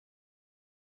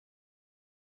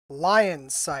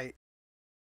Lyons site.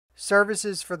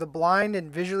 Services for the blind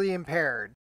and visually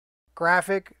impaired.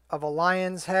 Graphic of a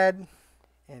lion's head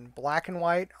in black and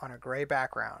white on a gray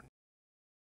background.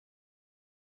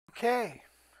 Okay,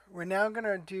 we're now going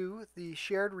to do the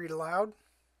shared read aloud.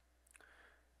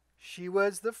 She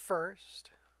was the first.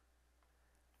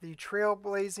 The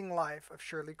Trailblazing Life of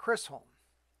Shirley Chisholm.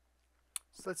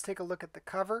 So let's take a look at the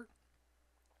cover.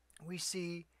 We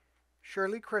see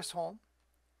Shirley Chisholm.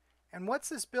 And what's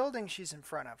this building she's in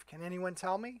front of? Can anyone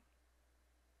tell me?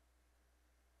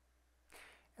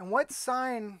 And what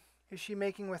sign is she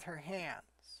making with her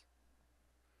hands?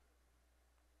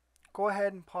 Go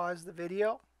ahead and pause the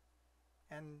video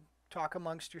and talk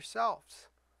amongst yourselves.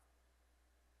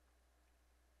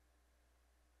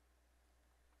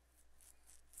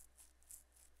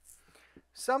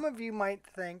 Some of you might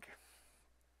think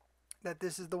that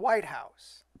this is the White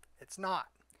House. It's not.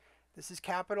 This is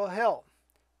Capitol Hill.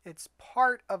 It's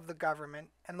part of the government,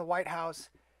 and the White House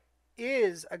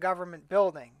is a government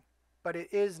building, but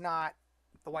it is not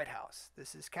the White House.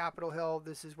 This is Capitol Hill.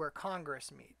 This is where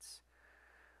Congress meets.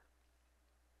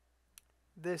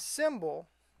 This symbol,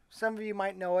 some of you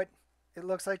might know it, it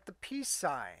looks like the peace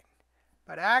sign.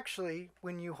 But actually,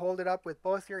 when you hold it up with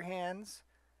both your hands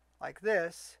like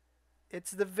this,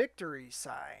 it's the victory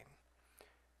sign.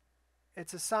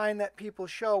 It's a sign that people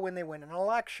show when they win an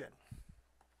election.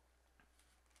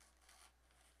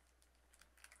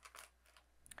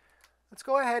 Let's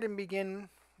go ahead and begin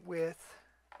with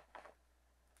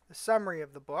the summary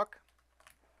of the book.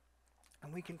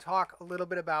 And we can talk a little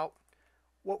bit about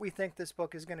what we think this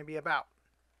book is going to be about.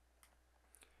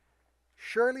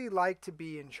 Shirley liked to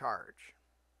be in charge.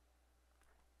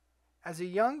 As a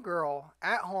young girl,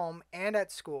 at home and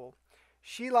at school,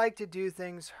 she liked to do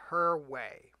things her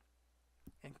way.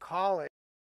 In college,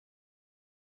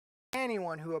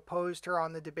 anyone who opposed her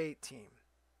on the debate team.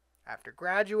 After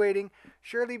graduating,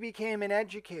 Shirley became an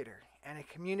educator and a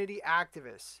community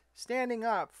activist, standing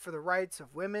up for the rights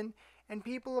of women and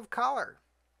people of color.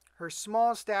 Her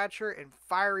small stature and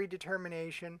fiery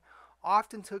determination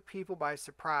often took people by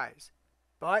surprise,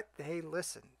 but they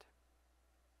listened.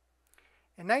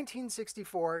 In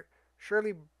 1964,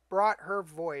 Shirley brought her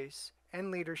voice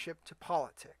and leadership to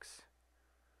politics.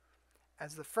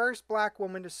 As the first black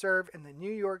woman to serve in the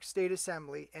New York State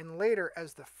Assembly and later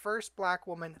as the first black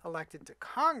woman elected to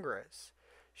Congress,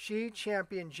 she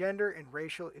championed gender and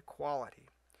racial equality,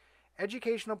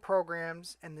 educational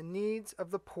programs, and the needs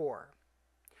of the poor.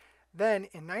 Then,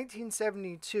 in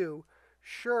 1972,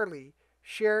 Shirley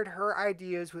shared her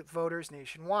ideas with voters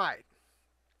nationwide.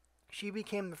 She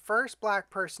became the first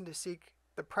black person to seek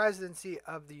the presidency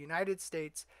of the United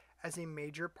States as a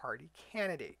major party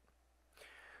candidate.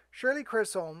 Shirley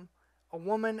Chisholm, a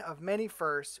woman of many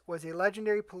firsts, was a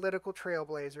legendary political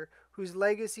trailblazer whose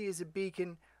legacy is a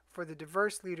beacon for the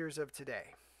diverse leaders of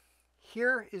today.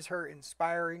 Here is her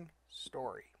inspiring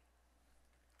story.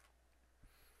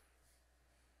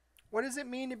 What does it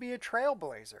mean to be a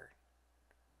trailblazer?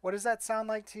 What does that sound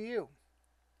like to you?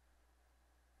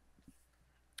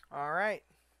 All right,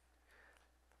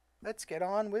 let's get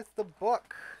on with the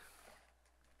book.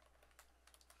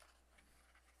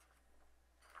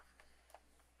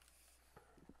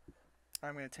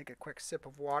 I'm going to take a quick sip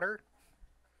of water.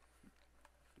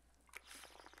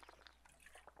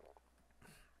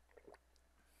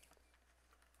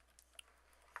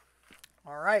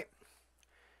 All right.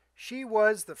 She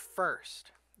was the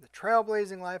first. The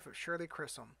Trailblazing Life of Shirley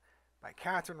Chisholm by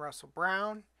Katheryn Russell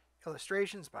Brown.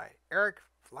 Illustrations by Eric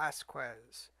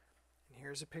Velasquez. And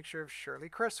here's a picture of Shirley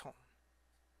Chisholm.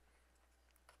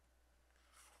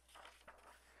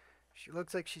 She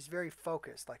looks like she's very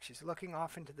focused, like she's looking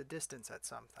off into the distance at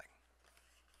something.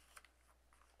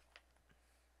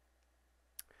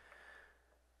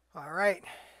 All right,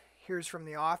 here's from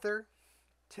the author.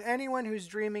 To anyone who's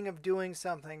dreaming of doing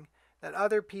something that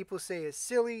other people say is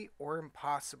silly or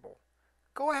impossible,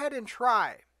 go ahead and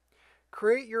try.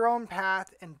 Create your own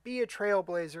path and be a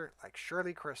trailblazer like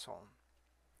Shirley Chisholm.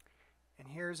 And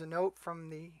here's a note from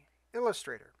the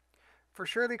illustrator. For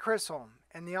Shirley Chisholm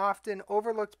and the often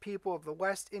overlooked people of the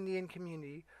West Indian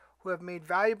community who have made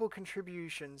valuable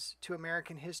contributions to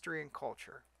American history and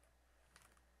culture.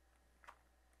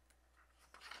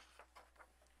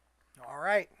 All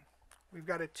right, we've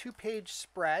got a 2-page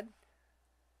spread,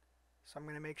 so I'm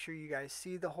going to make sure you guys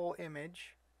see the whole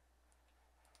image,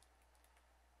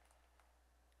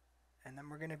 and then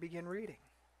we're going to begin reading.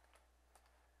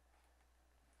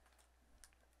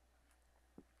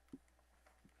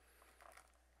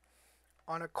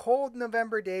 On a cold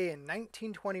November day in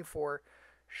 1924,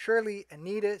 Shirley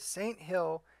Anita St.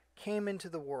 Hill came into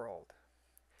the world.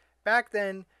 Back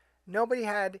then, nobody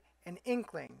had an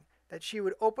inkling that she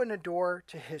would open a door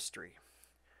to history.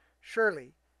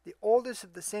 Shirley, the oldest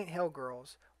of the St. Hill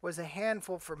girls, was a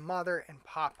handful for Mother and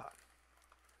Papa.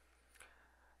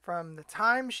 From the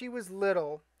time she was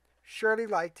little, Shirley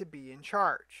liked to be in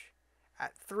charge.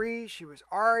 At 3, she was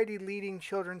already leading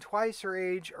children twice her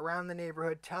age around the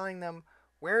neighborhood, telling them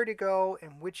where to go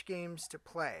and which games to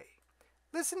play.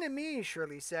 "Listen to me,"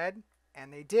 Shirley said,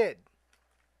 and they did.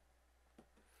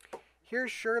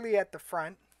 Here's Shirley at the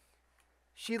front.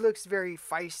 She looks very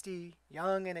feisty,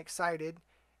 young, and excited.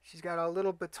 She's got a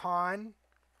little baton,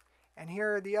 and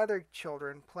here are the other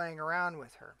children playing around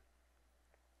with her.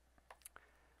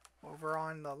 Over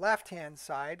on the left-hand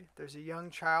side, there's a young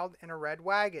child in a red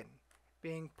wagon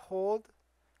being pulled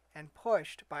and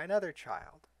pushed by another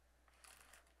child.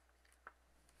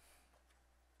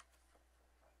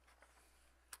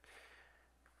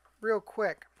 Real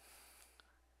quick,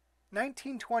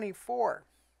 1924,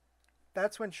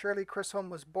 that's when Shirley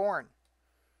Chisholm was born.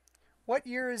 What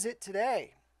year is it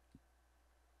today?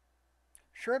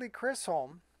 Shirley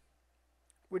Chisholm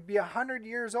would be 100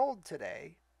 years old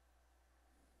today,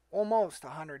 almost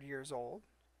 100 years old.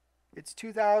 It's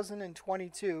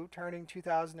 2022, turning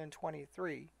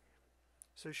 2023.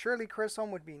 So Shirley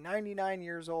Chisholm would be 99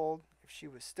 years old if she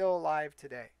was still alive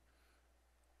today.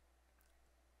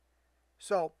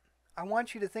 So I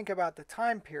want you to think about the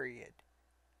time period.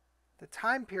 The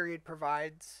time period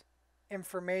provides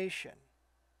information.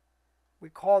 We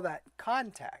call that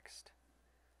context.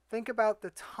 Think about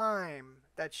the time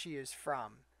that she is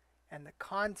from and the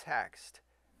context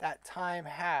that time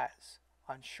has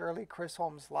on Shirley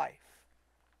Chisholm's life.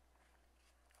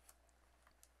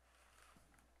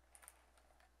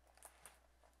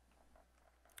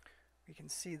 We can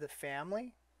see the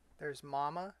family. There's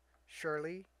Mama,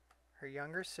 Shirley, her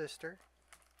younger sister.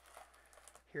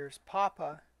 Here's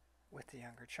Papa with the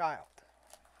younger child.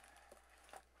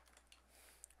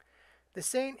 The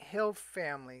St. Hill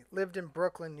family lived in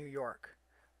Brooklyn, New York.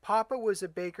 Papa was a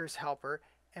baker's helper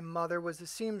and Mother was a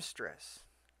seamstress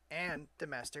and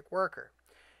domestic worker.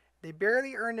 They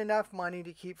barely earned enough money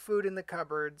to keep food in the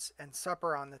cupboards and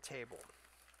supper on the table.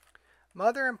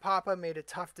 Mother and Papa made a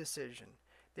tough decision.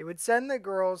 They would send the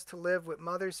girls to live with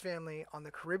Mother's family on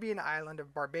the Caribbean island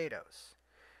of Barbados.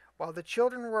 While the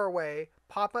children were away,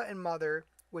 Papa and Mother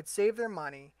would save their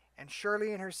money, and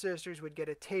Shirley and her sisters would get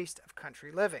a taste of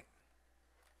country living.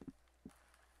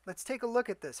 Let's take a look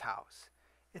at this house.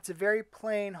 It's a very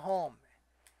plain home.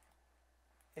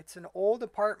 It's an old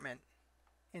apartment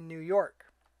in New York.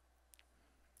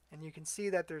 And you can see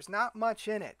that there's not much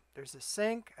in it. There's a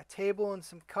sink, a table, and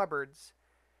some cupboards.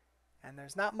 And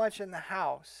there's not much in the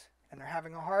house. And they're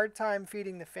having a hard time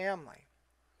feeding the family.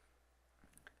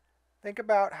 Think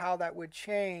about how that would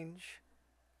change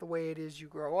the way it is you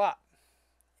grow up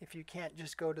if you can't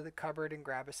just go to the cupboard and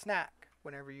grab a snack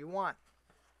whenever you want.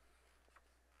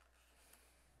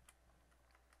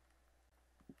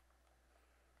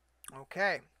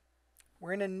 Okay,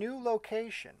 we're in a new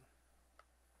location.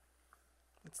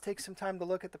 Let's take some time to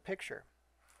look at the picture.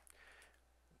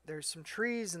 There's some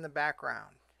trees in the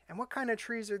background. And what kind of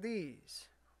trees are these?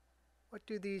 What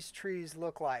do these trees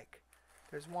look like?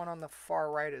 There's one on the far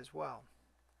right as well.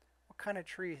 What kind of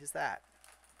tree is that?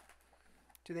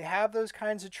 Do they have those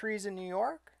kinds of trees in New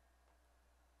York?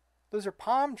 Those are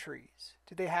palm trees.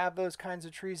 Do they have those kinds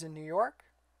of trees in New York?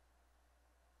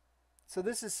 So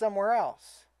this is somewhere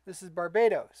else. This is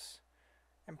Barbados.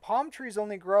 And palm trees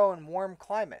only grow in warm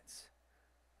climates.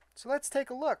 So let's take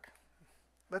a look.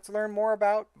 Let's learn more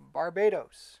about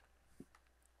Barbados.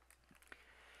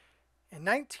 In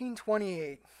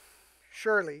 1928,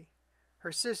 Shirley,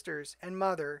 her sisters, and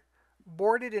Mother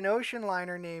boarded an ocean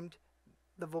liner named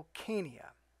the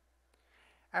Vulcania.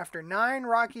 After 9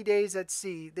 rocky days at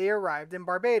sea, they arrived in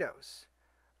Barbados.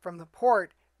 From the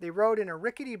port, they rode in a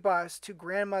rickety bus to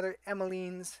Grandmother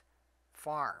Emmeline's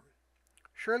farm.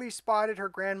 Shirley spotted her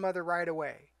grandmother right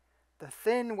away. The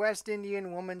thin West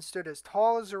Indian woman stood as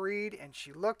tall as a reed, and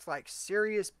she looked like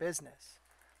serious business.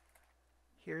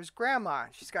 Here's Grandma.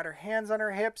 She's got her hands on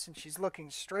her hips, and she's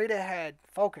looking straight ahead,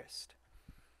 focused.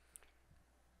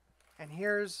 And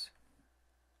here's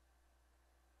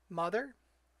Mother,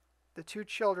 the 2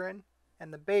 children,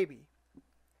 and the baby.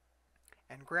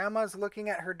 And Grandma's looking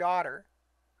at her daughter,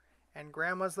 and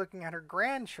Grandma's looking at her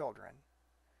grandchildren.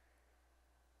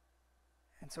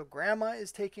 And so Grandma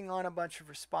is taking on a bunch of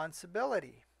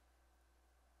responsibility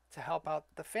to help out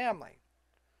the family.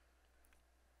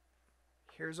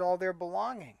 Here's all their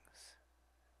belongings.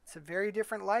 It's a very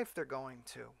different life they're going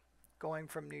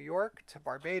from New York to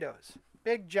Barbados.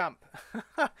 Big jump.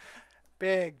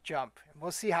 Big jump. And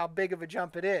we'll see how big of a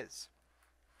jump it is.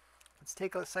 Let's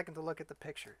take a second to look at the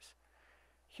pictures.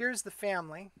 Here's the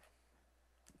family.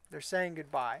 They're saying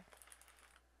goodbye.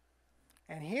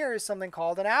 And here is something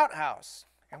called an outhouse.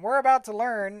 And we're about to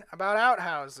learn about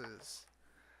outhouses.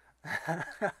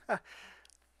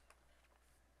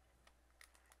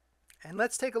 And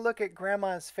let's take a look at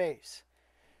Grandma's face.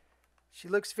 She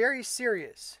looks very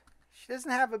serious. She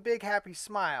doesn't have a big happy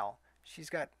smile. She's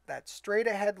got that straight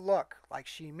ahead look, like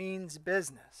she means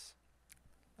business.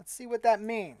 Let's see what that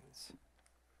means.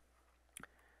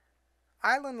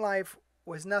 Island life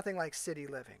was nothing like city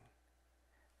living.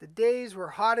 The days were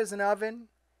hot as an oven,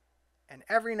 and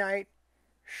every night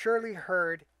Shirley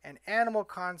heard an animal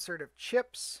concert of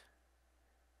chips,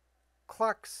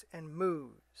 clucks, and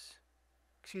moos.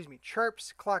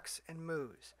 Chirps, clucks, and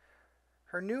moos.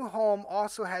 Her new home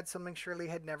also had something Shirley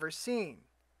had never seen,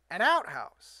 an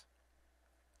outhouse.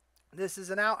 This is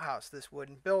an outhouse, this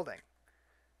wooden building.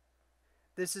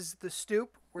 This is the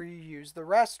stoop where you use the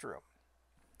restroom.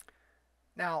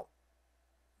 Now,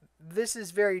 this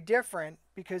is very different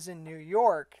because in New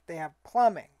York they have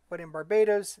plumbing, but in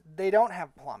Barbados they don't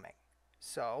have plumbing.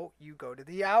 So you go to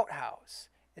the outhouse.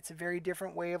 It's a very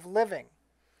different way of living.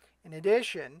 In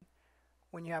addition,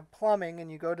 when you have plumbing and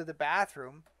you go to the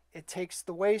bathroom, it takes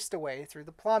the waste away through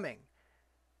the plumbing.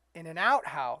 In an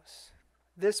outhouse,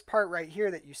 this part right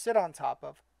here that you sit on top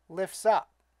of lifts up.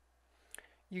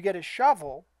 You get a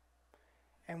shovel,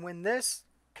 and when this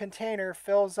container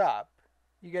fills up,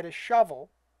 you get a shovel,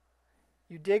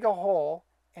 you dig a hole,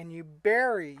 and you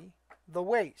bury the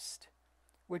waste,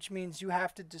 which means you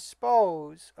have to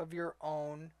dispose of your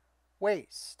own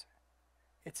waste.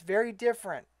 It's very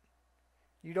different.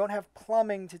 You don't have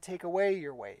plumbing to take away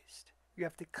your waste. You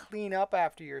have to clean up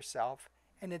after yourself,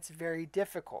 and it's very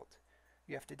difficult.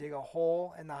 You have to dig a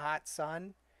hole in the hot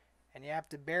sun, and you have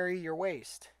to bury your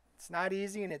waste. It's not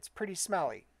easy, and it's pretty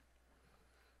smelly.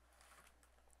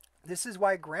 This is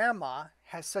why Grandma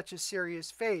has such a serious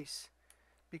face,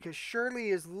 because Shirley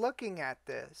is looking at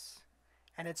this,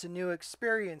 and it's a new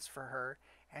experience for her,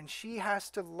 and she has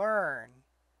to learn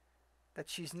that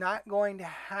she's not going to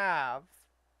have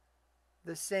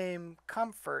the same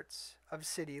comforts of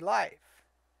city life.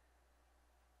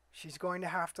 She's going to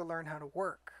have to learn how to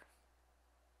work.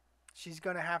 She's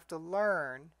going to have to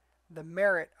learn the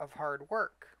merit of hard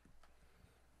work.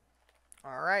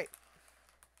 All right.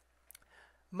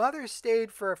 Mother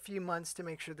stayed for a few months to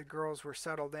make sure the girls were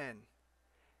settled in.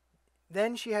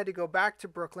 Then she had to go back to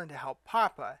Brooklyn to help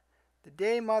Papa. The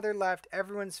day Mother left,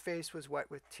 everyone's face was wet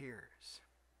with tears.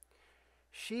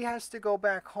 She has to go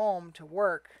back home to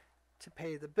work to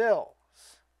pay the bills.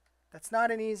 That's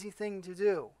not an easy thing to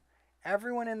do.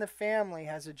 Everyone in the family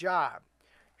has a job.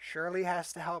 Shirley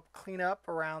has to help clean up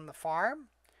around the farm.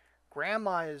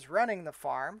 Grandma is running the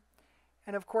farm.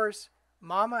 And of course,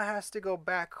 Mama has to go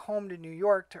back home to New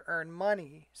York to earn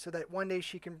money so that one day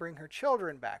she can bring her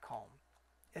children back home.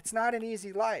 It's not an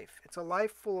easy life. It's a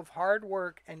life full of hard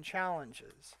work and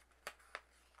challenges.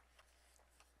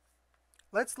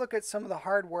 Let's look at some of the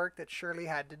hard work that Shirley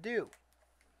had to do.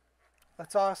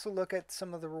 Let's also look at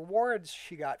some of the rewards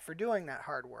she got for doing that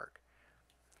hard work.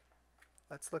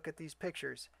 Let's look at these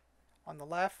pictures. On the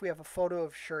left, we have a photo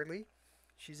of Shirley.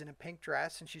 She's in a pink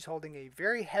dress, and she's holding a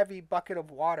very heavy bucket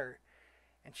of water,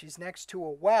 and she's next to a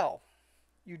well.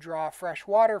 You draw fresh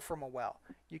water from a well.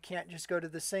 You can't just go to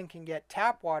the sink and get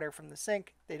tap water from the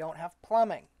sink. They don't have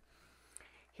plumbing.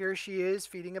 Here she is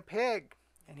feeding a pig,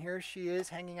 and here she is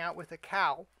hanging out with a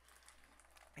cow,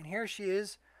 and here she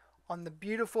is on the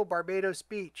beautiful Barbados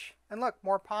beach. And look,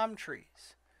 more palm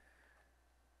trees.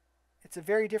 It's a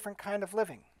very different kind of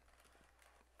living.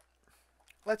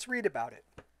 Let's read about it.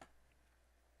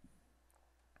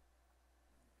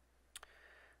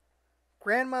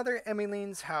 Grandmother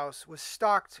Emmeline's house was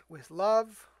stocked with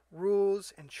love,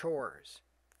 rules, and chores.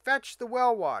 Fetch the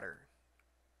well water.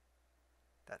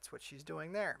 That's what she's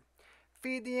doing there.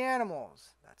 Feed the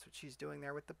animals. That's what she's doing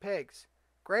there with the pigs.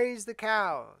 Graze the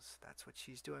cows. That's what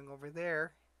she's doing over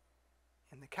there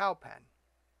in the cow pen.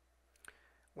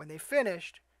 When they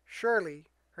finished, Shirley,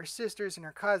 her sisters, and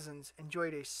her cousins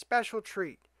enjoyed a special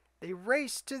treat. They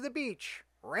raced to the beach,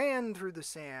 ran through the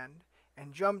sand,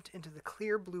 and jumped into the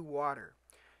clear blue water.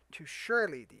 To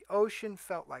Shirley, the ocean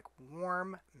felt like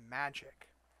warm magic.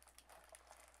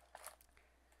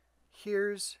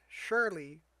 Here's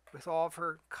Shirley with all of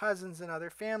her cousins and other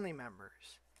family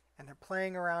members, and they're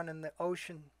playing around in the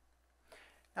ocean.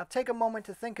 Now take a moment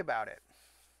to think about it.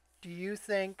 Do you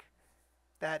think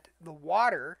that the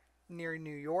water near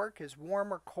New York is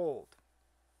warm or cold?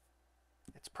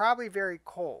 It's probably very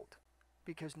cold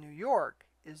because New York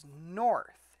is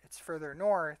north. It's further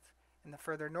north, and the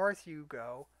further north you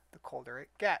go, the colder it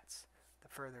gets.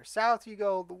 further south you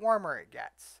go, the warmer it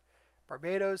gets.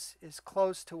 Barbados is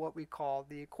close to what we call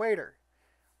the equator,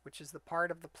 which is the part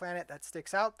of the planet that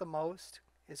sticks out the most,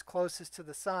 is closest to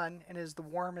the sun, and is the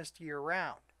warmest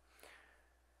year-round.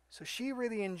 So she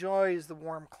really enjoys the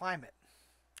warm climate.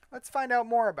 Let's find out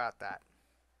more about that.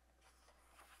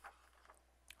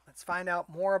 Let's find out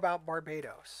more about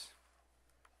Barbados.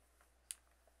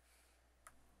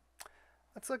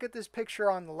 Let's look at this picture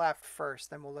on the left first,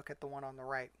 then we'll look at the one on the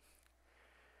right.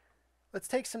 Let's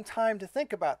take some time to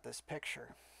think about this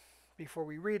picture before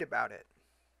we read about it.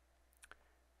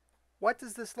 What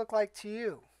does this look like to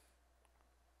you?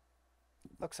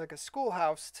 Looks like a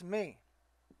schoolhouse to me.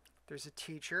 There's a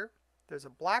teacher, there's a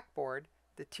blackboard,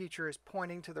 the teacher is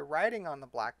pointing to the writing on the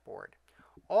blackboard.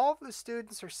 All of the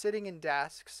students are sitting in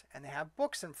desks and they have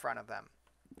books in front of them.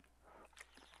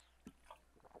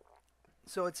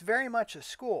 So it's very much a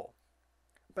school.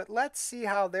 But let's see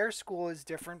how their school is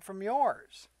different from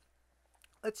yours.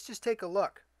 Let's just take a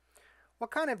look.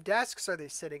 What kind of desks are they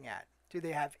sitting at? Do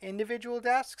they have individual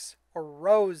desks or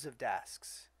rows of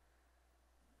desks?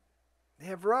 They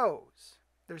have rows.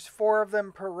 There's 4 of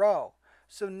them per row.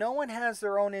 So no one has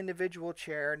their own individual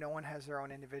chair, no one has their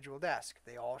own individual desk.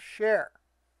 They all share.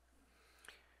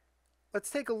 Let's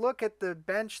take a look at the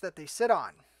bench that they sit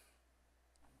on.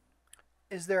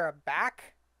 Is there a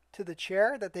back to the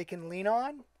chair that they can lean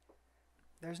on?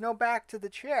 There's no back to the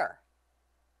chair.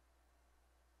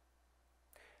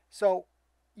 So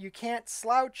you can't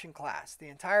slouch in class the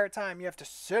entire time. You have to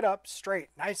sit up straight,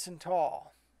 nice and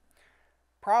tall.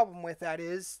 Problem with that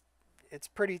is it's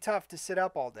pretty tough to sit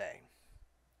up all day.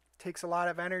 It takes a lot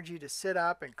of energy to sit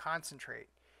up and concentrate.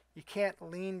 You can't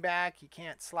lean back, you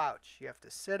can't slouch. You have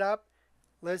to sit up,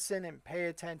 listen, and pay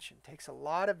attention. It takes a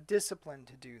lot of discipline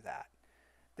to do that.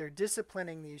 They're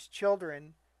disciplining these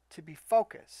children to be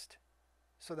focused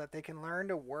so that they can learn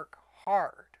to work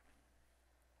hard.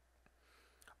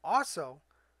 Also,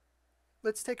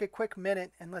 let's take a quick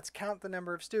minute and let's count the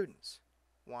number of students.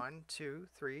 1, 2,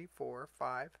 3, 4,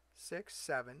 5, 6,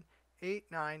 7, 8,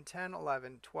 9, 10,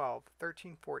 11, 12,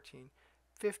 13, 14,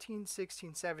 15,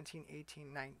 16, 17,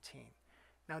 18, 19.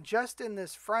 Now just in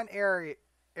this front area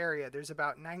there's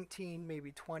about 19,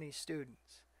 maybe 20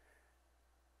 students.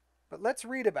 But let's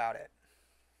read about it.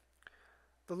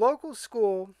 The local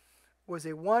school was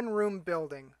a one-room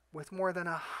building with more than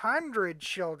 100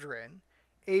 children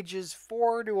ages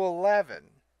 4 to 11.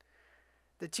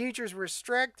 The teachers were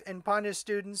strict and punished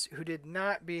students who did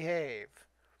not behave.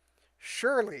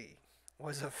 Shirley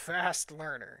was a fast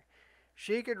learner.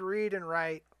 She could read and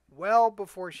write well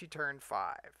before she turned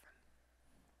 5.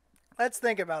 Let's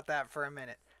think about that for a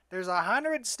minute. There's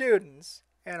 100 students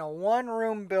in a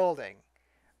one-room building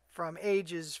from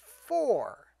ages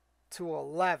 4 to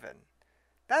 11.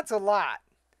 That's a lot.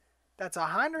 That's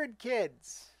 100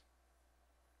 kids.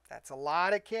 That's a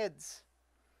lot of kids.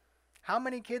 How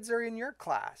many kids are in your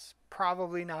class?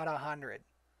 Probably not 100.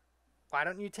 Why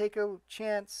don't you take a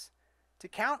chance to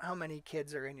count how many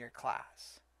kids are in your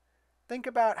class? Think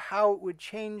about how it would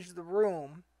change the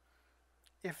room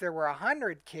if there were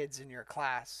 100 kids in your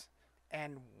class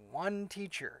and one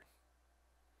teacher.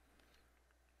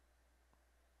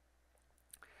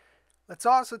 Let's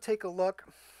also take a look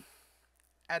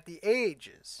at the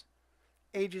ages.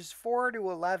 Ages 4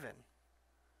 to 11.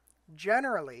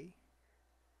 Generally,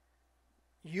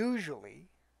 usually,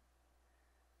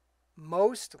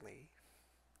 mostly,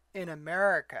 in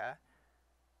America,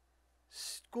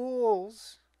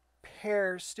 schools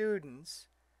pair students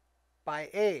by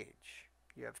age.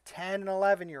 You have 10 and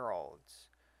 11-year-olds,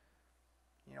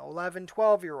 11,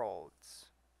 12-year-olds.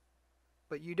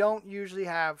 But you don't usually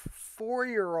have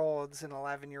 4-year-olds and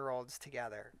 11-year-olds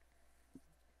together.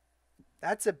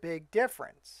 That's a big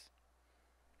difference.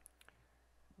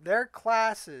 Their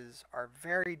classes are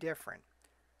very different.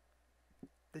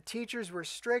 The teachers were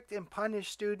strict and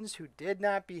punished students who did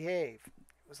not behave.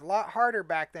 It was a lot harder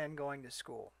back then going to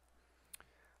school.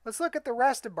 Let's look at the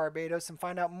rest of Barbados and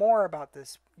find out more about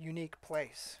this unique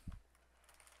place.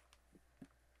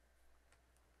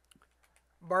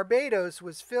 Barbados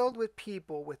was filled with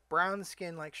people with brown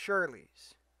skin like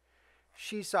Shirley's.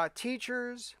 She saw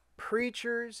teachers,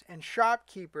 preachers, and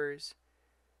shopkeepers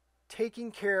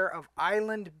taking care of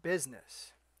island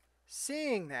business.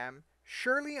 Seeing them,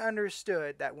 Shirley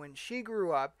understood that when she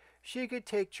grew up, she could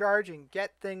take charge and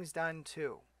get things done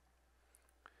too.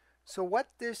 So what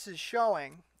this is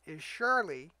showing is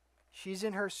Shirley, she's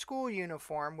in her school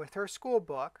uniform with her school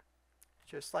book,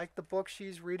 just like the book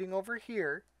she's reading over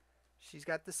here. She's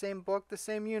got the same book, the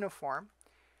same uniform.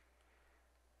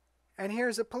 And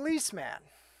here's a policeman.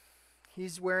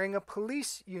 He's wearing a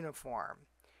police uniform.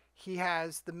 He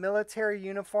has the military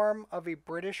uniform of a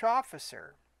British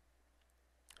officer.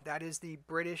 That is the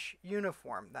British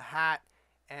uniform. The hat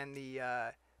and the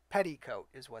petticoat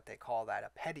is what they call that, a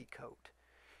petticoat.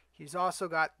 He's also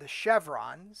got the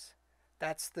chevrons.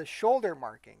 That's the shoulder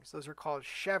markings. Those are called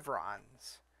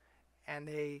chevrons. And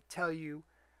they tell you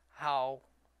how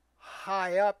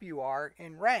high up you are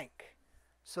in rank.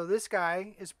 So this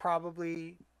guy is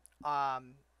probably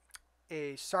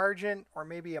a sergeant or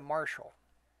maybe a marshal,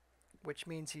 which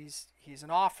means he's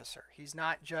an officer. He's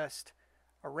not just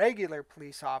a regular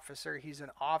police officer. He's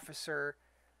an officer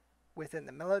within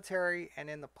the military and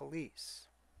in the police.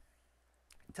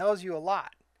 It tells you a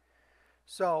lot.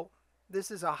 So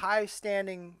this is a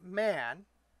high-standing man,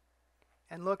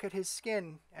 and look at his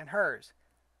skin and hers.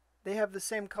 They have the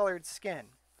same colored skin.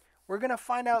 We're going to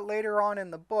find out later on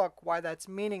in the book why that's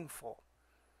meaningful.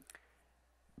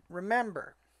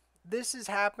 Remember, this is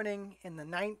happening in the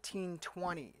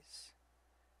 1920s.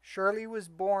 Shirley was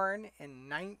born in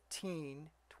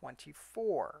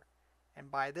 1924. And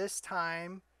by this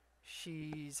time,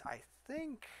 she's, I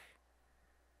think,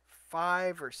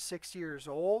 5 or 6 years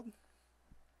old.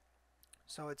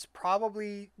 So it's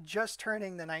probably just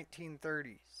turning the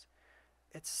 1930s.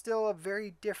 It's still a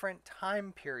very different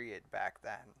time period back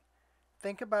then.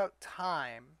 Think about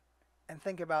time and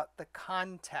think about the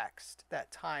context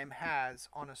that time has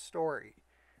on a story.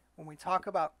 When we talk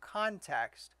about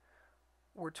context,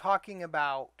 we're talking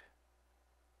about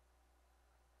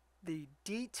the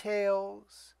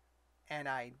details and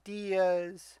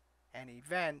ideas and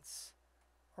events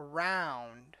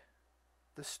around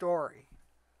the story.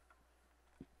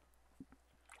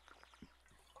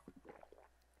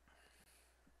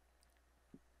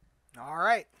 All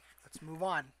right, let's move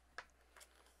on.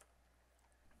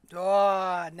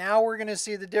 Now we're going to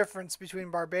see the difference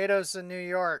between Barbados and New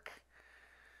York.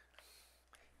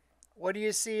 What do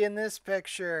you see in this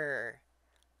picture?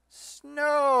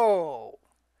 Snow.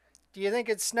 Do you think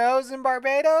it snows in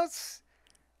Barbados?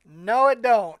 No, it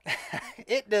don't.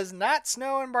 It does not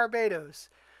snow in Barbados.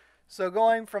 So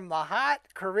going from the hot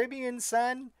Caribbean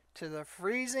sun to the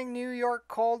freezing New York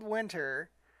cold winter,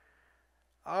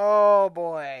 oh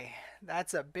boy,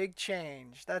 that's a big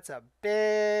change. That's a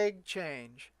big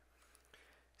change.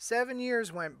 7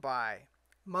 years went by.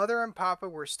 Mother and Papa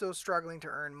were still struggling to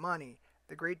earn money.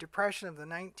 The Great Depression of the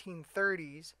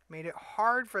 1930s made it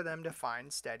hard for them to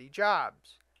find steady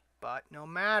jobs. But no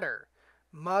matter,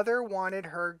 Mother wanted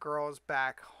her girls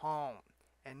back home.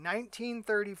 In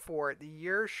 1934, the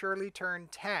year Shirley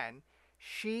turned 10,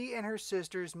 she and her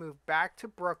sisters moved back to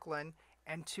Brooklyn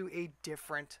and to a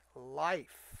different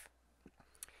life.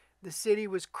 The city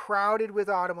was crowded with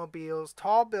automobiles,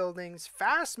 tall buildings,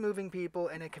 fast-moving people,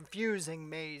 and a confusing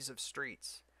maze of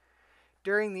streets.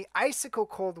 During the icicle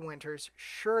cold winters,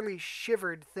 Shirley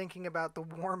shivered thinking about the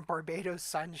warm Barbados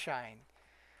sunshine.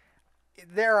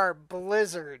 There are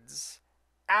blizzards,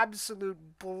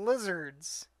 absolute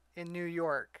blizzards in New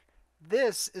York.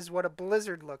 This is what a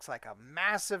blizzard looks like, a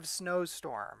massive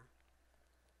snowstorm.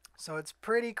 So it's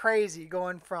pretty crazy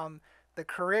going from the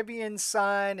Caribbean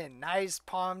sun and nice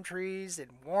palm trees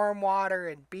and warm water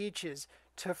and beaches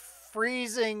to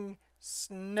freezing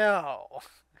snow.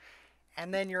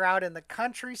 And then you're out in the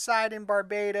countryside in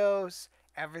Barbados.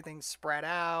 Everything's spread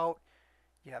out.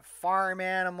 You have farm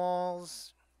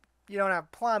animals. You don't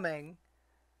have plumbing,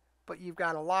 but you've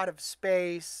got a lot of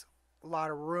space, a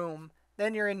lot of room.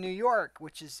 Then you're in New York,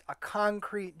 which is a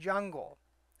concrete jungle.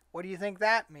 What do you think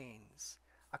that means?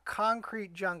 A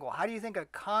concrete jungle. How do you think a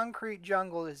concrete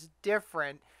jungle is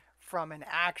different from an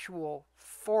actual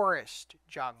forest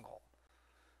jungle?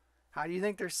 How do you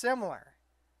think they're similar?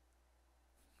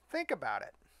 Think about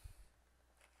it.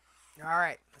 All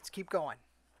right, let's keep going.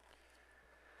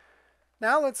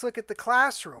 Now let's look at the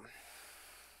classroom.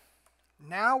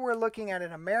 Now we're looking at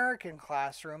an American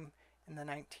classroom in the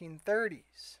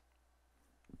 1930s.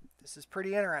 This is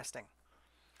pretty interesting.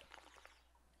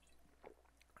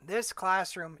 This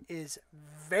classroom is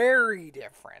very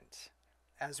different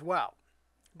as well,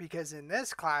 because in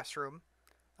this classroom,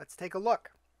 let's take a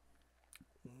look.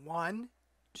 1,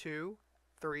 2,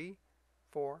 3,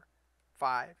 4,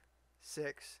 5,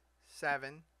 6,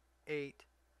 7, 8,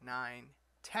 9,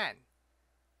 10.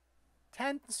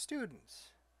 10 students.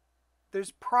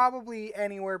 There's probably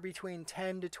anywhere between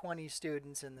 10 to 20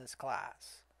 students in this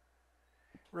class.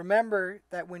 Remember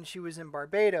that when she was in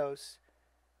Barbados,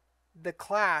 the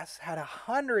class had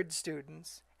 100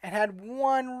 students and had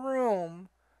one room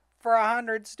for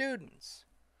 100 students.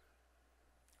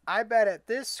 I bet at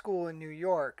this school in New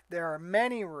York there are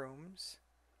many rooms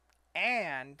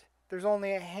and there's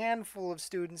only a handful of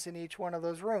students in each one of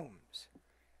those rooms.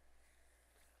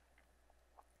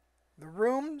 The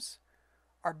rooms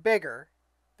are bigger,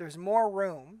 there's more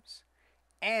rooms,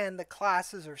 and the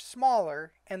classes are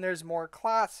smaller, and there's more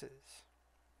classes.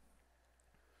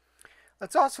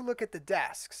 Let's also look at the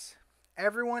desks.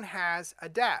 Everyone has a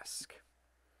desk,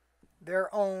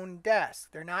 their own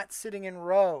desk. They're not sitting in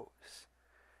rows.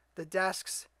 The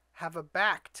desks have a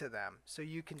back to them, so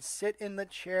you can sit in the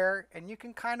chair and you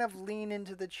can kind of lean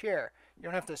into the chair. You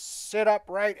don't have to sit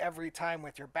upright every time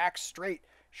with your back straight,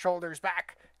 shoulders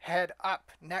back, head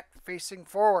up, neck facing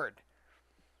forward,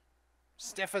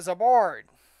 stiff as a board.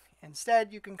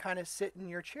 Instead, you can kind of sit in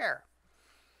your chair.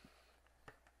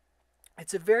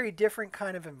 It's a very different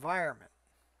kind of environment.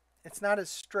 It's not as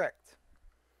strict.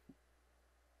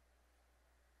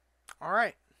 All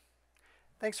right.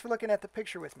 Thanks for looking at the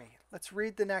picture with me. Let's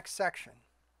read the next section.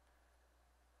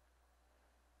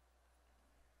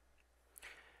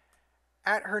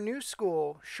 At her new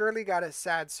school, Shirley got a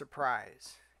sad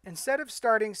surprise. Instead of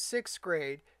starting 6th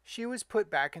grade, she was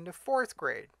put back into 4th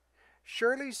grade.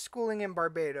 Shirley's schooling in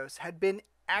Barbados had been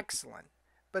excellent,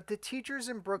 but the teachers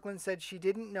in Brooklyn said she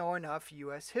didn't know enough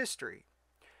U.S. history.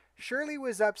 Shirley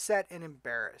was upset and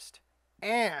embarrassed,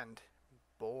 and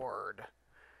bored.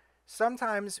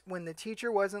 Sometimes, when the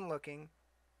teacher wasn't looking,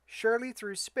 Shirley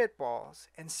threw spitballs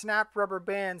and snapped rubber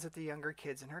bands at the younger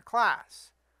kids in her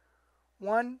class.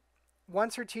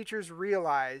 Once her teachers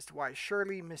realized why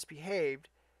Shirley misbehaved,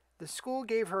 the school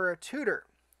gave her a tutor.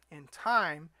 In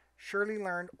time, Shirley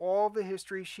learned all the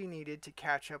history she needed to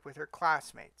catch up with her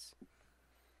classmates.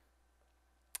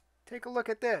 Take a look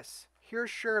at this. Here's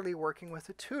Shirley working with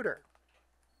a tutor.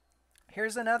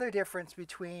 Here's another difference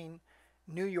between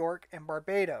New York and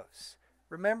Barbados.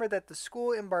 Remember that the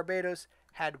school in Barbados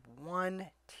had one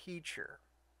teacher.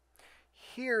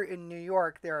 Here in New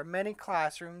York, there are many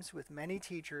classrooms with many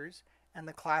teachers, and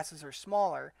the classes are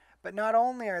smaller. But not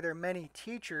only are there many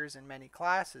teachers and many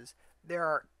classes, there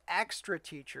are extra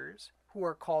teachers who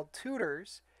are called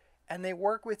tutors, and they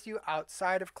work with you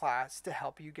outside of class to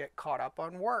help you get caught up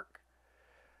on work.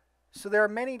 So there are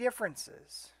many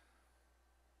differences.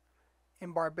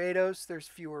 In Barbados, there's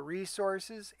fewer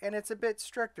resources, and it's a bit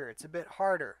stricter. It's a bit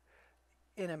harder.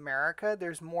 In America,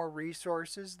 there's more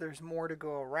resources, there's more to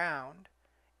go around,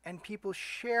 and people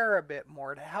share a bit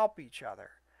more to help each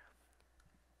other.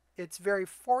 It's very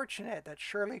fortunate that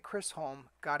Shirley Chisholm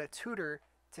got a tutor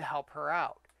to help her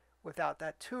out. Without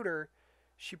that tutor,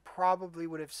 she probably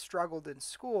would have struggled in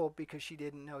school because she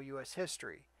didn't know U.S.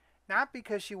 history. Not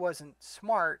because she wasn't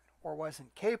smart or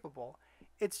wasn't capable.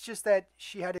 It's just that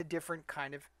she had a different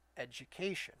kind of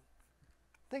education.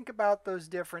 Think about those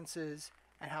differences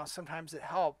and how sometimes it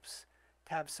helps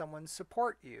to have someone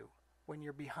support you when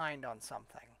you're behind on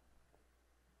something.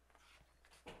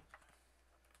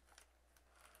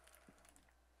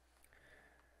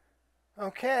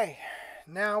 Okay,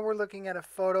 now we're looking at a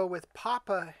photo with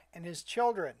Papa and his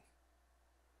children.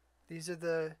 These are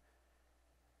the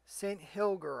St.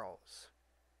 Hill girls.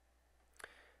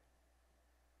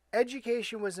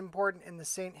 Education was important in the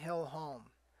St. Hill home.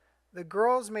 The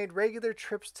girls made regular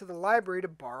trips to the library to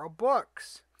borrow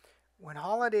books. When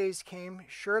holidays came,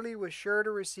 Shirley was sure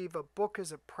to receive a book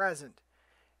as a present.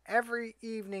 Every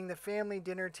evening, the family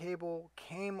dinner table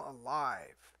came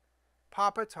alive.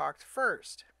 Papa talked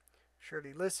first.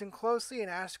 Shirley listened closely and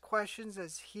asked questions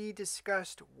as he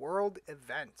discussed world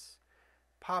events.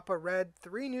 Papa read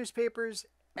 3 newspapers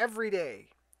every day.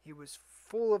 He was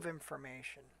full of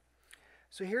information.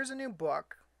 So here's a new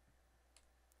book,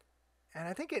 and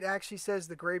I think it actually says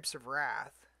The Grapes of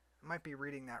Wrath. I might be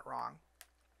reading that wrong.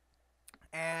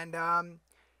 And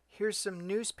here's some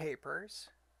newspapers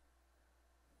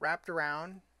wrapped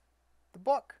around the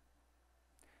book.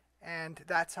 And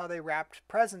that's how they wrapped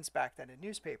presents back then, in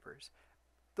newspapers.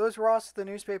 Those were also the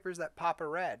newspapers that Papa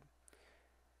read.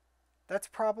 That's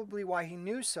probably why he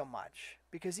knew so much,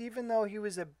 because even though he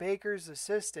was a baker's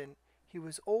assistant, he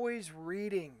was always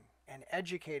reading and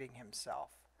educating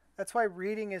himself. That's why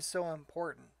reading is so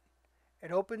important.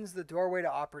 It opens the doorway to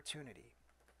opportunity.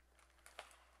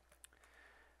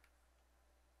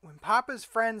 When Papa's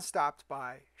friends stopped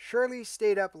by, Shirley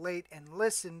stayed up late and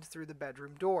listened through the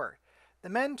bedroom door. The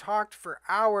men talked for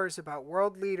hours about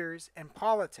world leaders and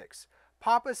politics.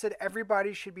 Papa said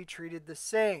everybody should be treated the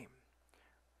same.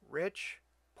 Rich,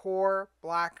 poor,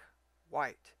 black,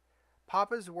 white.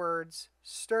 Papa's words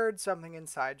stirred something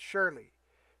inside Shirley.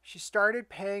 She started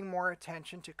paying more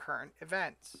attention to current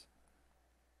events.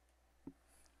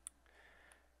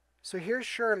 So here's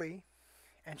Shirley,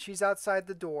 and she's outside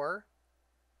the door.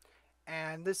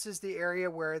 And this is the area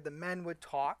where the men would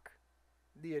talk,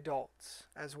 the adults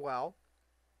as well.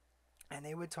 And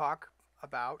they would talk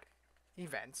about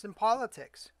events and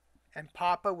politics. And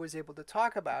Papa was able to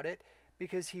talk about it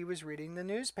because he was reading the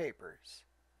newspapers.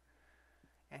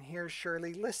 And here's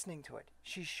Shirley listening to it.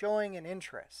 She's showing an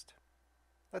interest.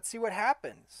 Let's see what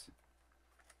happens.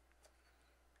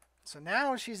 So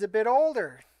now she's a bit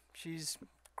older. She's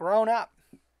grown up.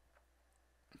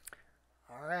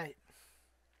 All right.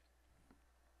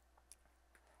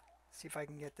 See if I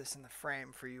can get this in the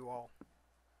frame for you all.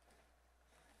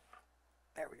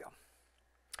 There we go.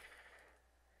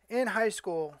 In high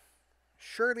school,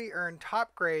 Shirley earned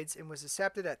top grades and was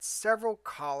accepted at several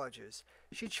colleges.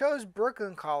 She chose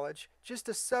Brooklyn College, just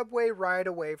a subway ride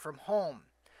away from home.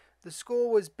 The school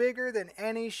was bigger than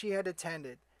any she had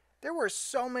attended. There were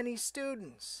so many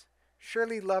students.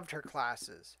 Shirley loved her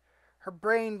classes. Her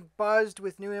brain buzzed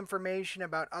with new information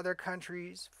about other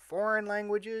countries, foreign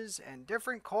languages, and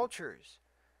different cultures.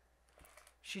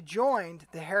 She joined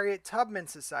the Harriet Tubman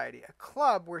Society, a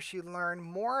club where she learned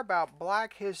more about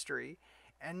Black history,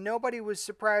 and nobody was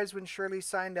surprised when Shirley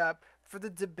signed up for the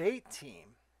debate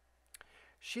team.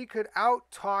 She could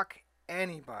out-talk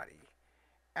anybody.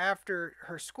 After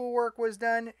her schoolwork was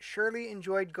done, Shirley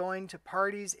enjoyed going to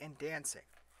parties and dancing.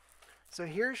 So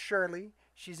here's Shirley.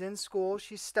 She's in school.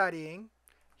 She's studying.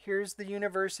 Here's the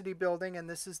university building, and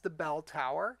this is the bell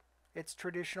tower. It's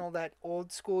traditional that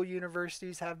old school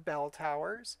universities have bell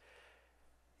towers.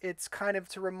 It's kind of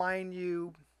to remind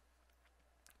you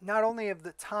not only of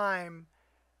the time,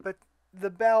 but the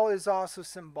bell is also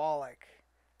symbolic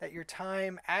that your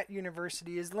time at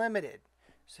university is limited.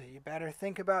 So you better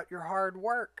think about your hard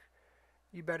work.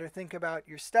 You better think about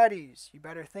your studies. You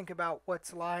better think about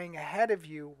what's lying ahead of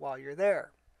you while you're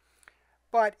there.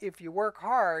 But if you work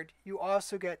hard, you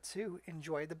also get to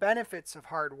enjoy the benefits of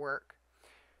hard work.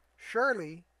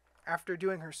 Shirley, after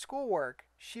doing her schoolwork,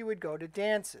 she would go to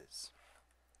dances.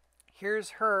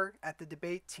 Here's her at the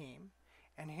debate team,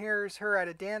 and here's her at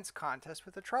a dance contest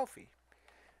with a trophy.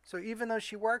 So even though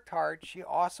she worked hard, she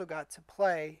also got to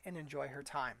play and enjoy her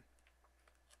time.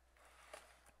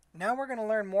 Now we're going to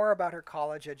learn more about her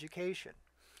college education.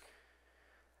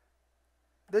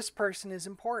 This person is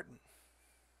important.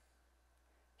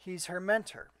 He's her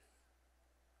mentor.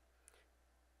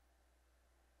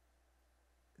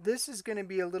 This is going to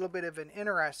be a little bit of an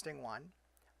interesting one,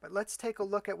 but let's take a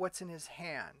look at what's in his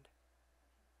hand.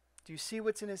 Do you see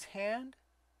what's in his hand?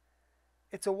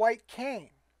 It's a white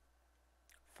cane.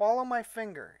 Follow my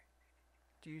finger.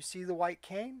 Do you see the white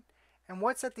cane? And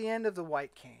what's at the end of the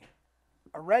white cane?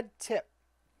 A red tip.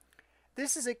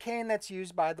 This is a cane that's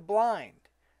used by the blind.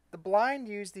 The blind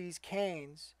use these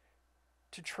canes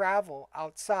to travel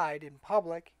outside in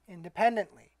public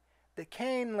independently. The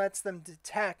cane lets them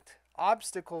detect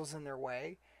obstacles in their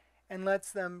way and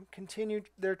lets them continue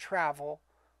their travel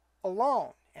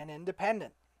alone and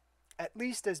independent, at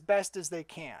least as best as they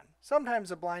can.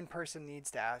 Sometimes a blind person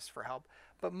needs to ask for help,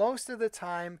 but most of the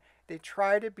time they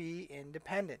try to be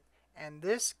independent, and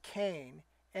this cane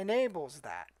enables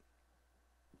that.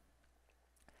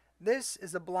 This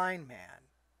is a blind man,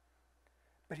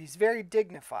 but he's very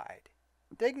dignified.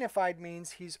 Dignified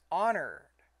means he's honored.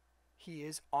 He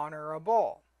is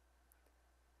honorable.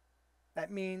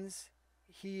 That means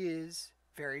he is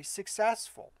very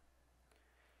successful.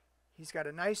 He's got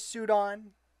a nice suit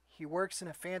on. He works in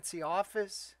a fancy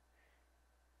office.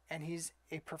 And he's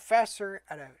a professor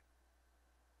at a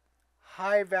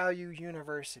high-value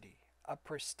university, a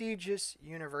prestigious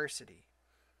university.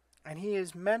 And he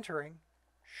is mentoring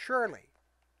Shirley.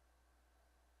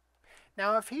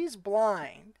 Now, if he's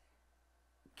blind,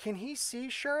 can he see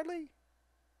Shirley?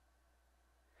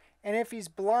 And if he's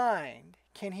blind,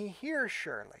 can he hear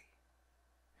Shirley?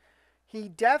 He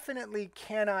definitely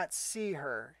cannot see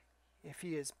her if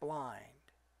he is blind.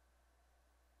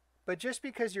 But just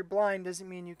because you're blind doesn't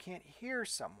mean you can't hear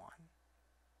someone.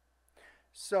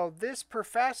 So this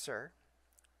professor,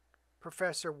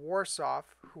 Professor Warsaw,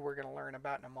 who we're going to learn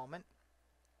about in a moment,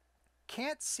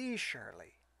 can't see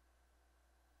Shirley,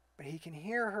 but he can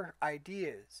hear her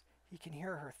ideas. He can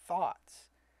hear her thoughts.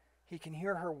 He can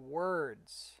hear her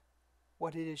words,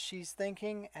 what it is she's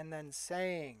thinking and then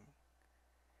saying.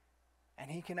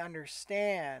 And he can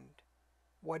understand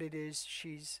what it is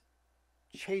she's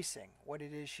chasing, what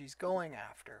it is she's going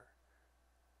after.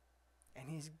 And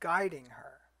he's guiding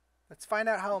her. Let's find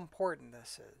out how important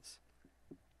this is.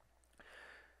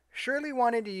 Shirley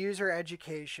wanted to use her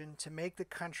education to make the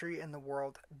country and the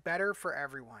world better for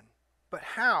everyone. But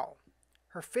how?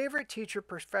 Her favorite teacher,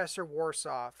 Professor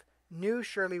Warsaw, knew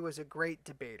Shirley was a great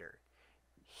debater.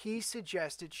 He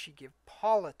suggested she give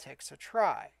politics a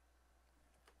try.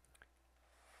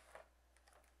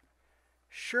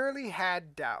 Shirley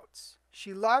had doubts.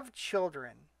 She loved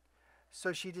children,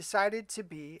 so she decided to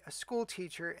be a school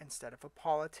teacher instead of a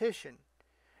politician.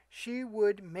 She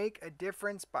would make a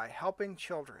difference by helping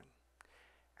children.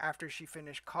 After she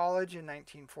finished college in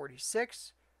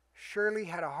 1946, Shirley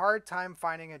had a hard time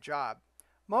finding a job.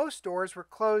 Most doors were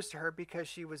closed to her because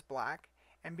she was black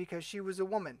and because she was a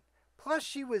woman. Plus,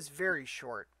 she was very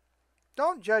short.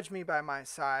 "Don't judge me by my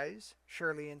size,"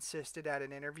 Shirley insisted at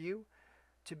an interview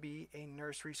to be a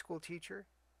nursery school teacher.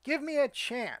 "Give me a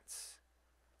chance."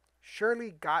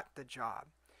 Shirley got the job.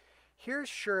 Here's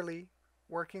Shirley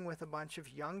working with a bunch of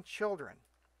young children,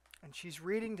 and she's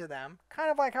reading to them,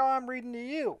 kind of like how I'm reading to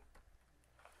you.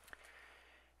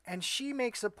 And she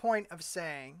makes a point of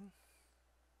saying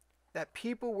that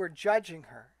people were judging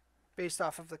her based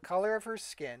off of the color of her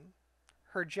skin,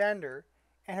 her gender,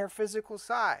 and her physical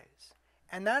size.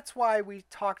 And that's why we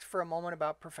talked for a moment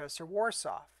about Professor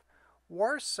Warsaw.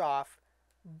 Warsaw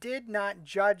did not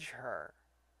judge her,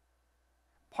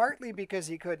 partly because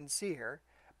he couldn't see her,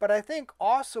 but I think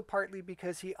also partly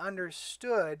because he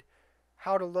understood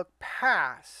how to look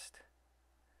past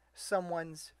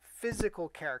someone's physical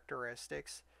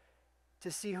characteristics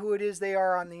to see who it is they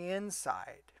are on the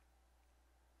inside,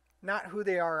 not who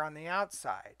they are on the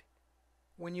outside.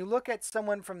 When you look at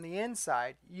someone from the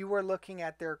inside, you are looking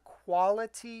at their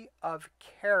quality of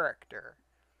character.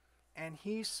 And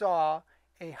he saw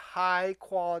a high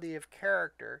quality of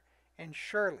character in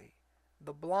Shirley.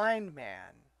 The blind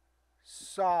man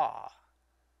saw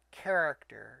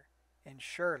character in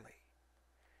Shirley.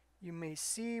 You may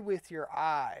see with your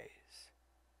eyes,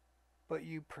 but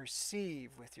you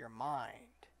perceive with your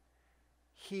mind.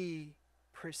 He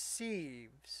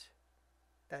perceives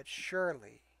that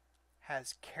Shirley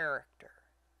has character.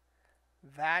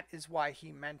 That is why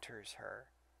he mentors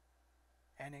her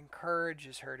and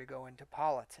encourages her to go into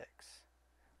politics.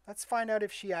 Let's find out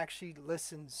if she actually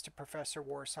listens to Professor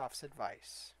Warsaw's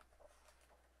advice.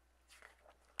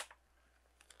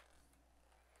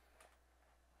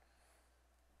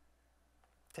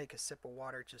 Take a sip of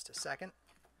water just a second.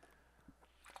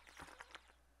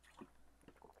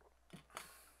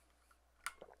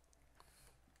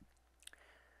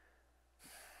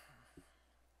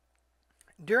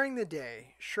 During the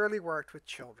day, Shirley worked with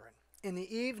children. In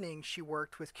the evening, she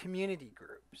worked with community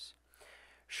groups.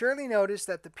 Shirley noticed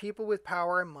that the people with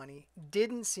power and money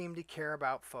didn't seem to care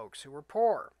about folks who were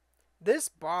poor. This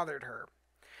bothered her.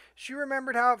 She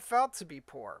remembered how it felt to be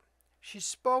poor. She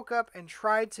spoke up and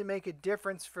tried to make a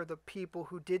difference for the people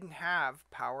who didn't have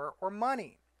power or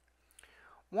money.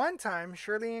 One time,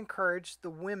 Shirley encouraged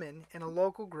the women in a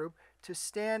local group to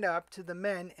stand up to the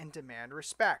men and demand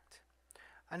respect.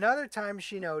 Another time,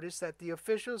 she noticed that the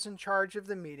officials in charge of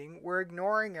the meeting were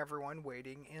ignoring everyone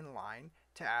waiting in line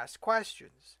to ask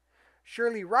questions.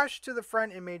 Shirley rushed to the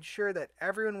front and made sure that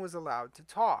everyone was allowed to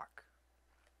talk.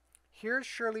 Here's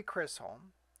Shirley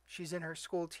Chisholm. She's in her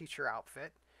school teacher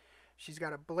outfit. She's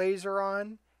got a blazer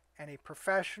on and a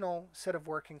professional set of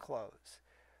working clothes.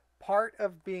 Part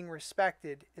of being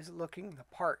respected is looking the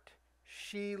part.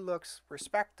 She looks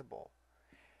respectable.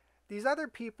 These other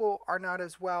people are not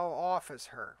as well off as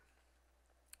her,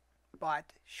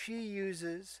 but she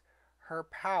uses her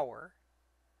power,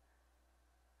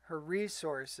 her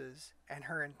resources, and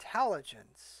her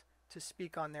intelligence to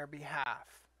speak on their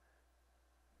behalf.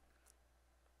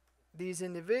 These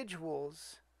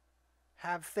individuals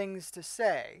have things to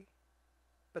say,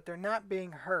 but they're not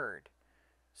being heard.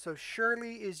 So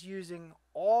Shirley is using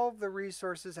all the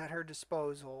resources at her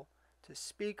disposal to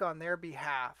speak on their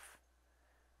behalf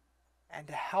and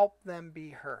to help them be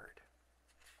heard.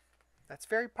 That's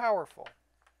very powerful.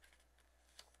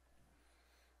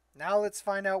 Now let's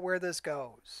find out where this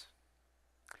goes.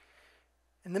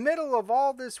 In the middle of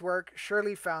all this work,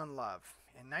 Shirley found love.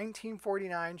 In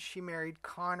 1949, she married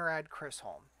Conrad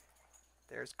Chisholm.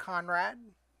 There's Conrad.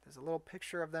 There's a little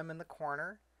picture of them in the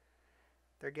corner.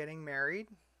 They're getting married.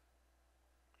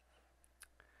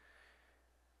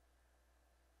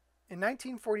 In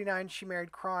 1949, she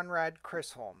married Conrad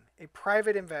Chisholm, a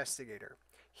private investigator.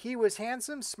 He was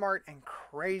handsome, smart, and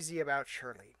crazy about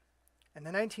Shirley. In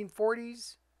the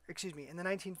 1950s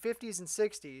and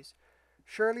 60s,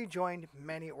 Shirley joined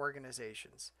many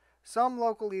organizations. Some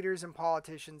local leaders and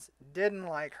politicians didn't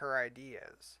like her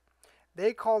ideas.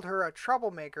 They called her a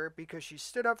troublemaker because she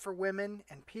stood up for women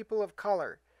and people of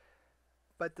color.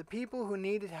 But the people who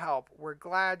needed help were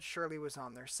glad Shirley was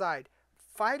on their side,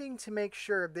 fighting to make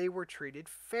sure they were treated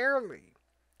fairly.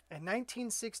 In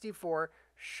 1964,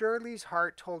 Shirley's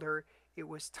heart told her it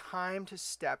was time to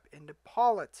step into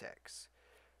politics.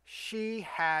 She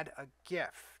had a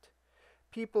gift.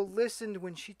 People listened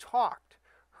when she talked.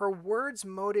 Her words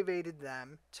motivated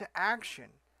them to action.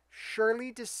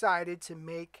 Shirley decided to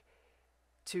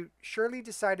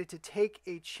take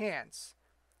a chance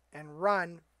and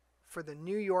run for the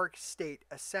New York State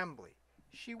Assembly.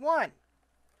 She won.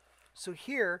 So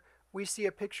here we see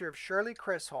a picture of Shirley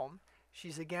Chisholm.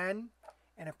 She's again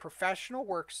in a professional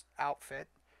works outfit.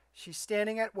 She's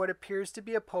standing at what appears to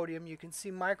be a podium. You can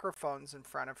see microphones in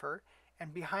front of her.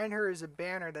 And behind her is a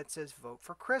banner that says "Vote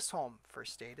for Chisholm for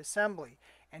State Assembly."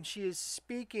 And she is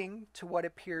speaking to what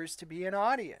appears to be an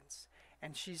audience.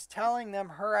 And she's telling them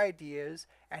her ideas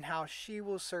and how she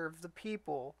will serve the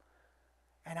people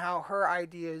and how her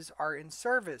ideas are in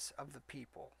service of the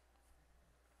people.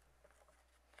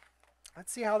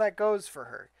 Let's see how that goes for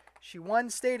her. She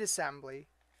won State Assembly,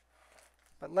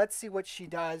 but let's see what she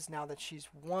does now that she's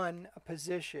won a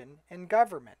position in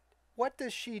government. What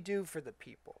does she do for the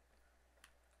people?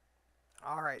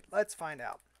 All right, let's find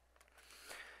out.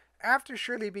 After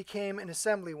Shirley became an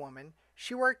assemblywoman,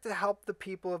 she worked to help the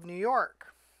people of New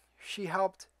York. She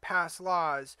helped pass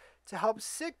laws to help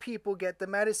sick people get the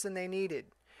medicine they needed.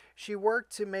 She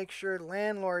worked to make sure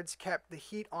landlords kept the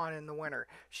heat on in the winter.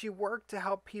 She worked to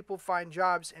help people find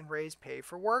jobs and raise pay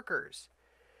for workers,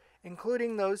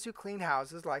 including those who clean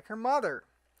houses like her mother.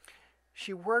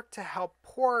 She worked to help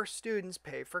poor students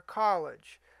pay for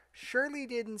college. Shirley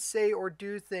didn't say or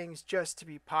do things just to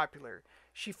be popular.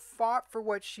 She fought for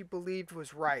what she believed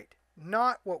was right,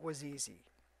 not what was easy.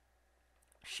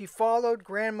 She followed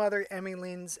Grandmother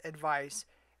Emmeline's advice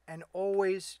and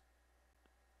always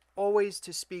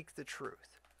to speak the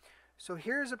truth. So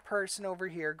here's a person over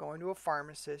here going to a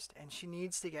pharmacist and she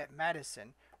needs to get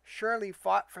medicine. Shirley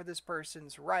fought for this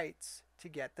person's rights to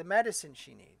get the medicine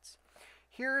she needs.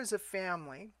 Here is a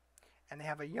family and they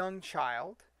have a young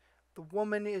child. The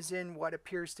woman is in what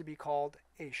appears to be called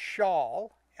a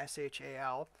shawl,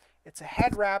 S-H-A-L. It's a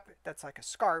head wrap that's like a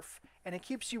scarf, and it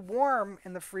keeps you warm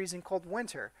in the freezing cold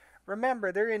winter.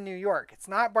 Remember, they're in New York. It's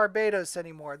not Barbados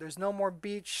anymore. There's no more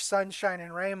beach, sunshine,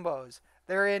 and rainbows.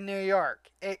 They're in New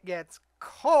York. It gets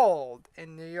cold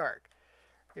in New York.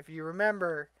 If you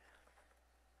remember,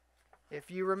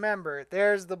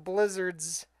 there's the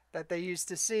blizzards that they used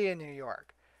to see in New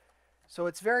York. So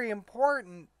it's very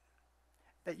important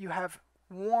that you have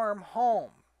warm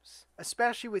homes,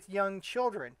 especially with young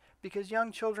children, because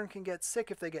young children can get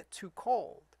sick if they get too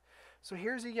cold. So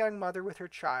here's a young mother with her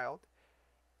child,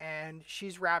 and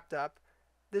she's wrapped up.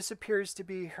 This appears to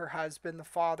be her husband, the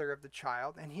father of the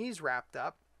child, and he's wrapped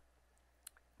up.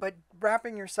 But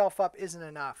wrapping yourself up isn't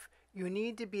enough. You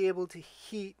need to be able to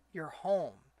heat your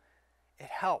home. It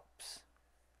helps.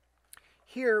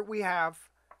 Here we have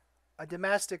a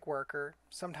domestic worker,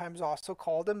 sometimes also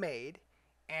called a maid,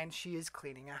 and she is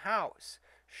cleaning a house.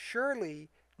 Shirley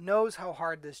knows how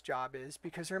hard this job is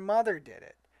because her mother did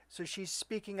it. So she's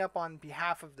speaking up on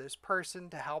behalf of this person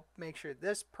to help make sure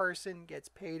this person gets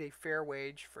paid a fair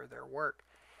wage for their work.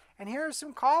 And here are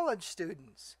some college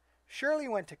students. Shirley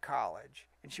went to college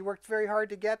and she worked very hard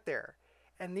to get there.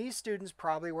 And these students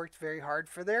probably worked very hard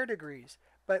for their degrees.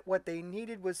 But what they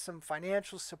needed was some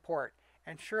financial support.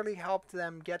 And Shirley helped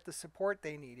them get the support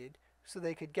they needed so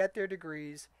they could get their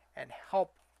degrees and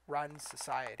help run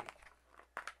society.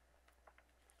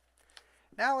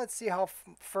 Now let's see how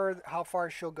far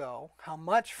she'll go, how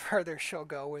much further she'll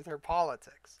go with her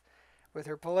politics, with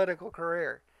her political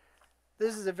career.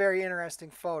 This is a very interesting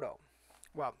photo.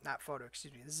 Well, not photo,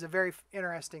 excuse me. This is a very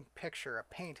interesting picture, a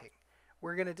painting.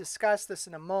 We're going to discuss this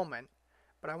in a moment,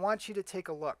 but I want you to take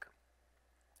a look.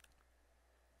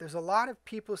 There's a lot of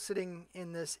people sitting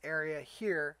in this area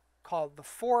here called the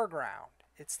foreground.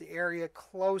 It's the area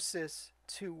closest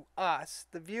to us,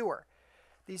 the viewer.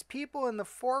 These people in the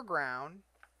foreground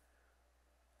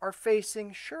are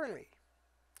facing Shirley.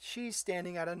 She's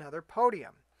standing at another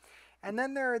podium. And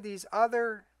then there are these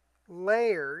other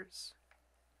layers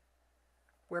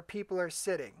where people are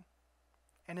sitting.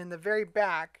 And in the very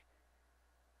back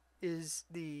is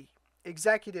the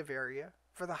executive area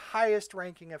for the highest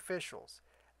ranking officials.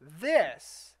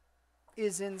 This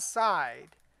is inside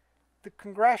the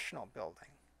Congressional Building.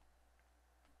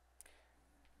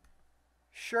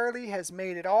 Shirley has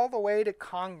made it all the way to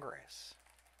Congress.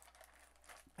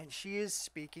 And she is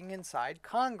speaking inside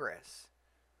Congress.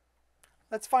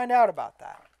 Let's find out about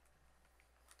that.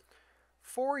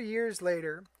 4 years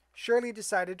later, Shirley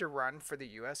decided to run for the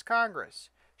U.S. Congress.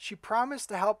 She promised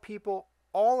to help people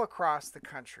all across the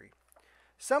country.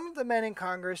 Some of the men in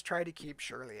Congress tried to keep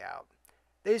Shirley out.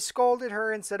 They scolded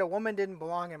her and said a woman didn't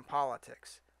belong in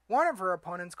politics. One of her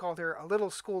opponents called her a little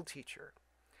school teacher.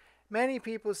 Many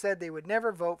people said they would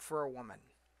never vote for a woman.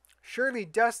 Shirley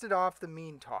dusted off the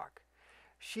mean talk.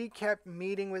 She kept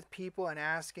meeting with people and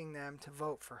asking them to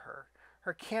vote for her.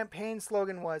 Her campaign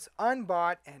slogan was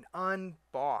 "Unbought and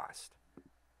Unbossed."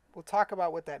 We'll talk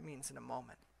about what that means in a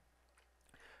moment.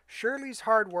 Shirley's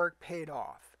hard work paid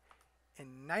off.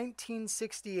 In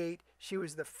 1968, she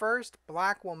was the first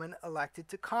black woman elected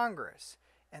to Congress.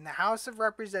 In the House of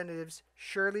Representatives,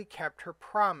 Shirley kept her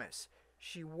promise.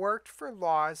 She worked for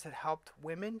laws that helped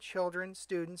women, children,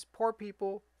 students, poor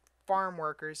people, farm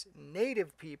workers,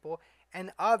 Native people,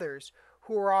 and others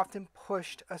who were often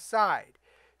pushed aside.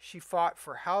 She fought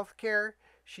for health care.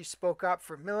 She spoke up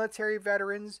for military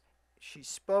veterans. She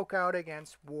spoke out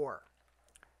against war.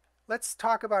 Let's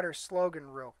talk about her slogan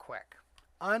real quick.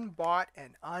 Unbought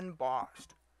and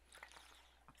unbossed.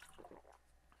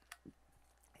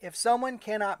 If someone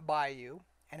cannot buy you,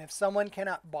 and if someone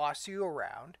cannot boss you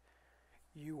around,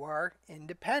 you are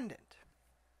independent.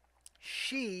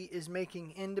 She is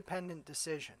making independent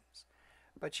decisions,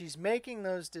 but she's making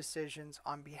those decisions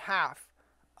on behalf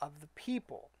of the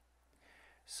people.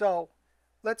 So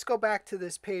let's go back to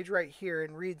this page right here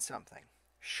and read something.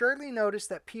 Shirley noticed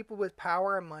that people with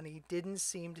power and money didn't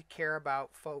seem to care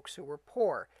about folks who were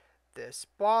poor. This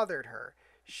bothered her.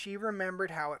 She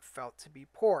remembered how it felt to be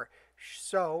poor.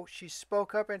 So she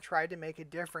spoke up and tried to make a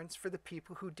difference for the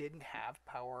people who didn't have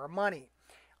power or money.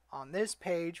 On this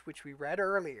page, which we read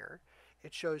earlier,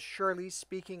 it shows Shirley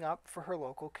speaking up for her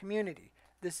local community.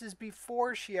 This is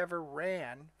before she ever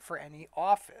ran for any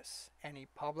office, any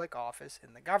public office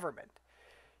in the government.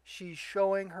 She's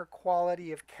showing her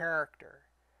quality of character.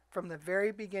 From the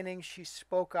very beginning, she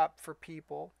spoke up for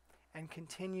people and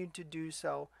continued to do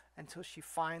so until she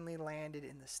finally landed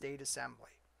in the state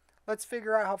assembly. Let's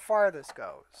figure out how far this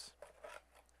goes.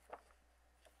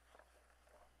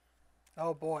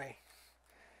 Oh boy.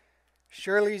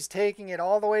 Shirley's taking it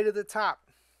all the way to the top.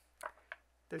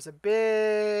 There's a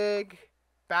big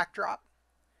backdrop,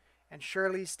 and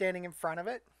Shirley's standing in front of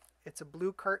it. It's a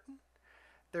blue curtain.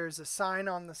 There's a sign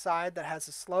on the side that has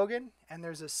a slogan, and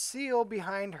there's a seal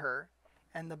behind her,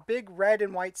 and the big red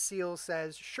and white seal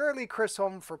says, Shirley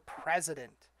Chisholm for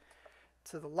president.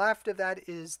 To the left of that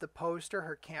is the poster,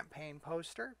 her campaign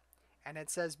poster, and it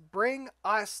says, bring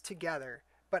us together,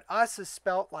 but us is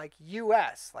spelt like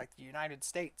U.S., like the United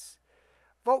States.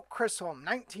 Vote Chisholm,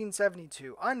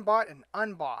 1972, unbought and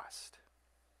unbossed.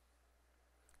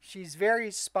 She's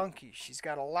very spunky. She's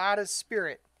got a lot of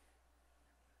spirit.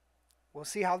 We'll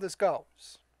see how this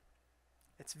goes.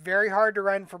 It's very hard to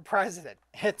run for president.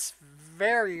 It's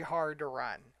very hard to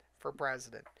run for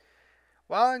president.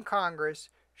 While in Congress,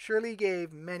 Shirley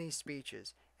gave many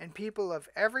speeches, and people of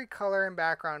every color and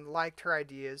background liked her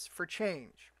ideas for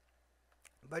change.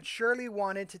 But Shirley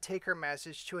wanted to take her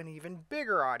message to an even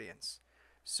bigger audience.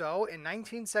 So, in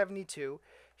 1972,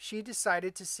 she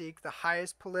decided to seek the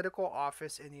highest political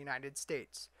office in the United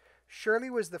States. Shirley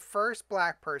was the first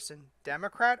black person,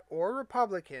 Democrat or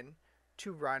Republican,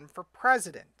 to run for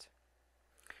president.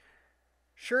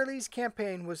 Shirley's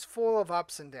campaign was full of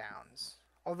ups and downs.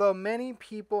 Although many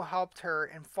people helped her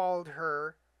and followed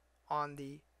her on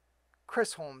the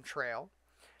Chisholm trail,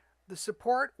 the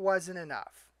support wasn't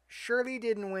enough. Shirley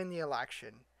didn't win the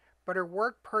election, but her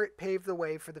work paved the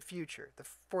way for the future,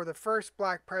 for the first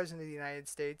black president of the United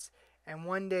States, and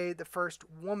one day the first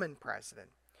woman president.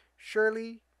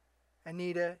 Shirley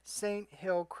Anita St.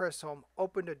 Hill Chisholm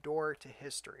opened a door to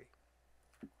history.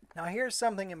 Now here's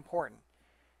something important.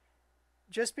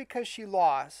 Just because she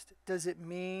lost, does it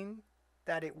mean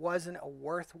that it wasn't a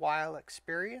worthwhile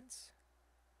experience?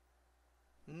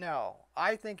 No,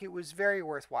 I think it was very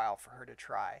worthwhile for her to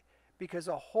try, because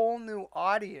a whole new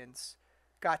audience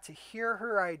got to hear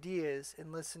her ideas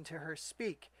and listen to her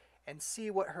speak and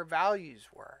see what her values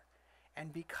were.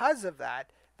 And because of that,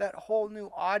 that whole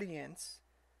new audience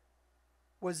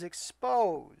was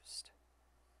exposed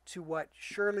to what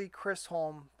Shirley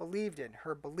Chisholm believed in,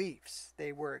 her beliefs.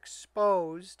 They were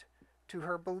exposed to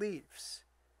her beliefs.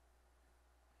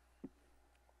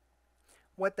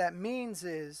 What that means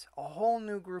is a whole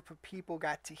new group of people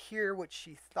got to hear what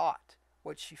she thought,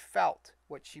 what she felt,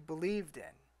 what she believed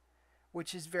in,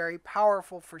 which is very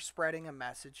powerful for spreading a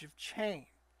message of change.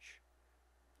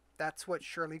 That's what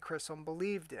Shirley Chisholm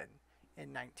believed in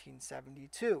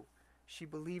 1972. She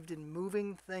believed in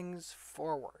moving things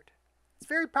forward. It's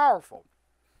very powerful.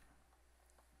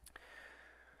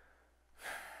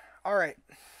 All right,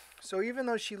 so even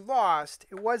though she lost,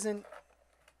 it wasn't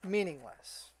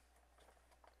meaningless.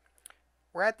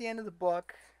 We're at the end of the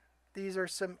book. These are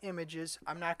some images.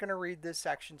 I'm not going to read this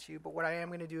section to you, but what I am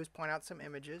going to do is point out some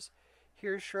images.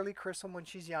 Here's Shirley Chisholm when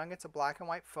she's young. It's a black and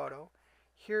white photo.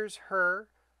 Here's her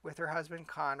with her husband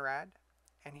Conrad.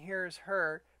 And here's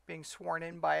her being sworn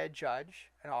in by a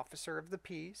judge, an officer of the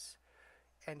peace.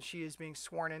 and she is being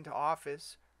sworn into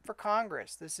office for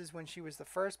Congress. This is when she was the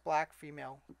first black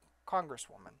female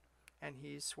congresswoman, and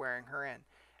he's swearing her in.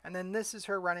 And then this is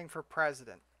her running for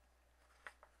president.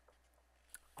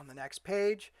 On the next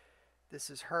page, this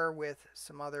is her with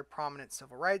some other prominent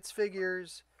civil rights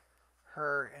figures,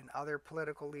 her and other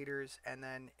political leaders, and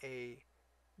then a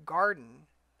garden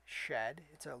shed.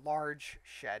 It's a large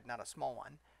shed, not a small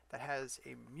one, that has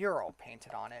a mural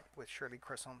painted on it with Shirley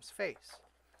Chisholm's face,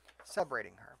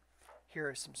 celebrating her. Here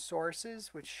are some sources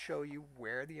which show you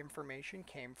where the information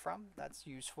came from. That's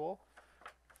useful.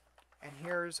 And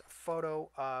here's a photo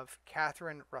of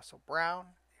Katheryn Russell Brown,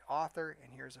 the author,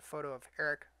 and here's a photo of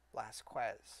Eric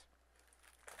Velasquez.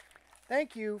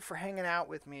 Thank you for hanging out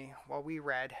with me while we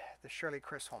read the Shirley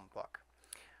Chisholm book.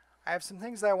 I have some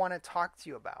things that I want to talk to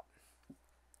you about.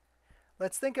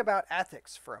 Let's think about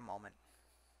ethics for a moment.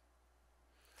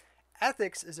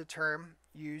 Ethics is a term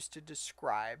used to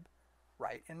describe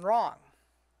right and wrong.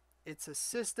 It's a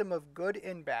system of good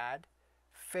and bad,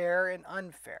 fair and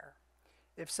unfair.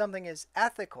 If something is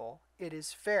ethical, it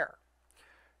is fair.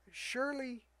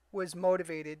 Shirley was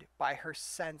motivated by her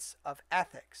sense of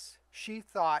ethics. She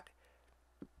thought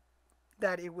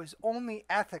that it was only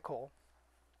ethical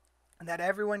and that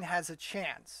everyone has a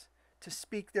chance to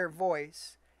speak their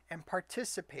voice and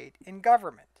participate in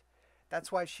government.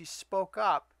 That's why she spoke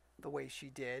up the way she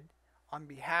did on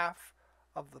behalf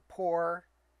of the poor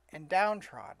and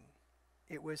downtrodden.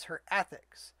 It was her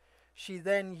ethics. She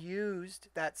then used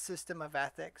that system of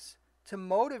ethics to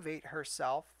motivate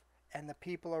herself and the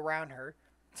people around her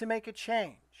to make a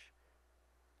change.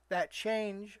 That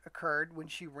change occurred when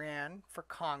she ran for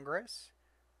Congress,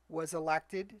 was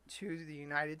elected to the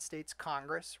United States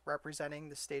Congress representing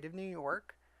the state of New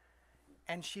York,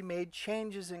 and she made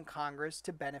changes in Congress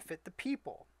to benefit the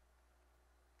people.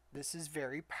 This is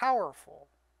very powerful.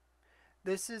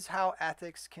 This is how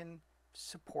ethics can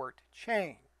support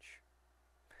change.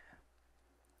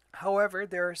 However,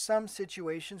 there are some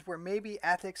situations where maybe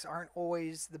ethics aren't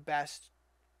always the best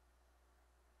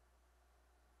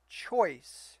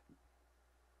choice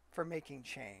for making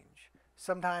change.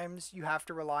 Sometimes you have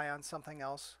to rely on something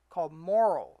else called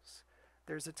morals.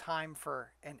 There's a time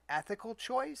for an ethical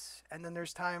choice, and then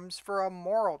there's times for a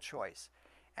moral choice.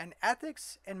 And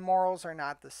ethics and morals are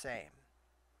not the same.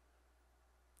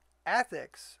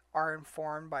 Ethics are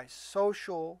informed by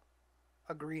social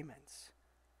agreements.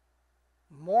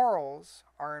 Morals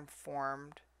are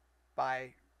informed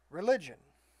by religion.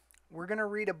 We're going to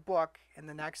read a book in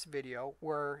the next video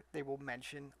where they will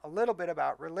mention a little bit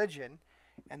about religion,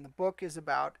 and the book is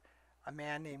about a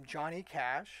man named Johnny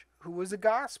Cash who was a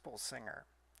gospel singer.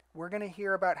 We're going to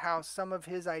hear about how some of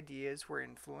his ideas were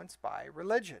influenced by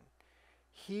religion.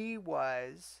 He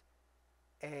was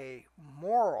a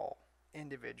moral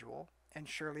individual, and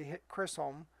Shirley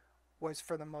Chisholm was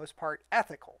for the most part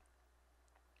ethical.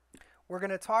 We're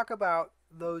going to talk about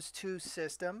those two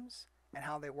systems and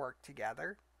how they work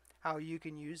together, how you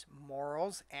can use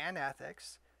morals and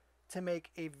ethics to make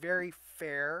a very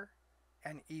fair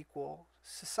and equal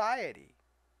society.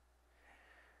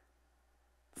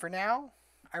 For now,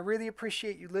 I really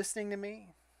appreciate you listening to me.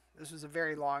 This was a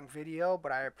very long video,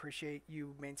 but I appreciate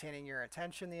you maintaining your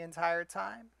attention the entire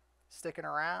time, sticking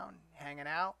around, hanging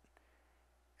out,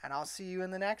 and I'll see you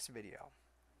in the next video.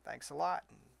 Thanks a lot,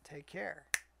 and take care.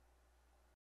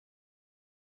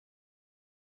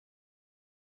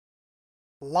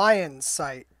 Lyons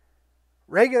site.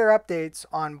 Regular updates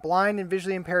on blind and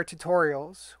visually impaired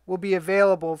tutorials will be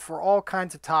available for all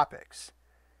kinds of topics.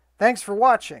 Thanks for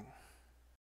watching.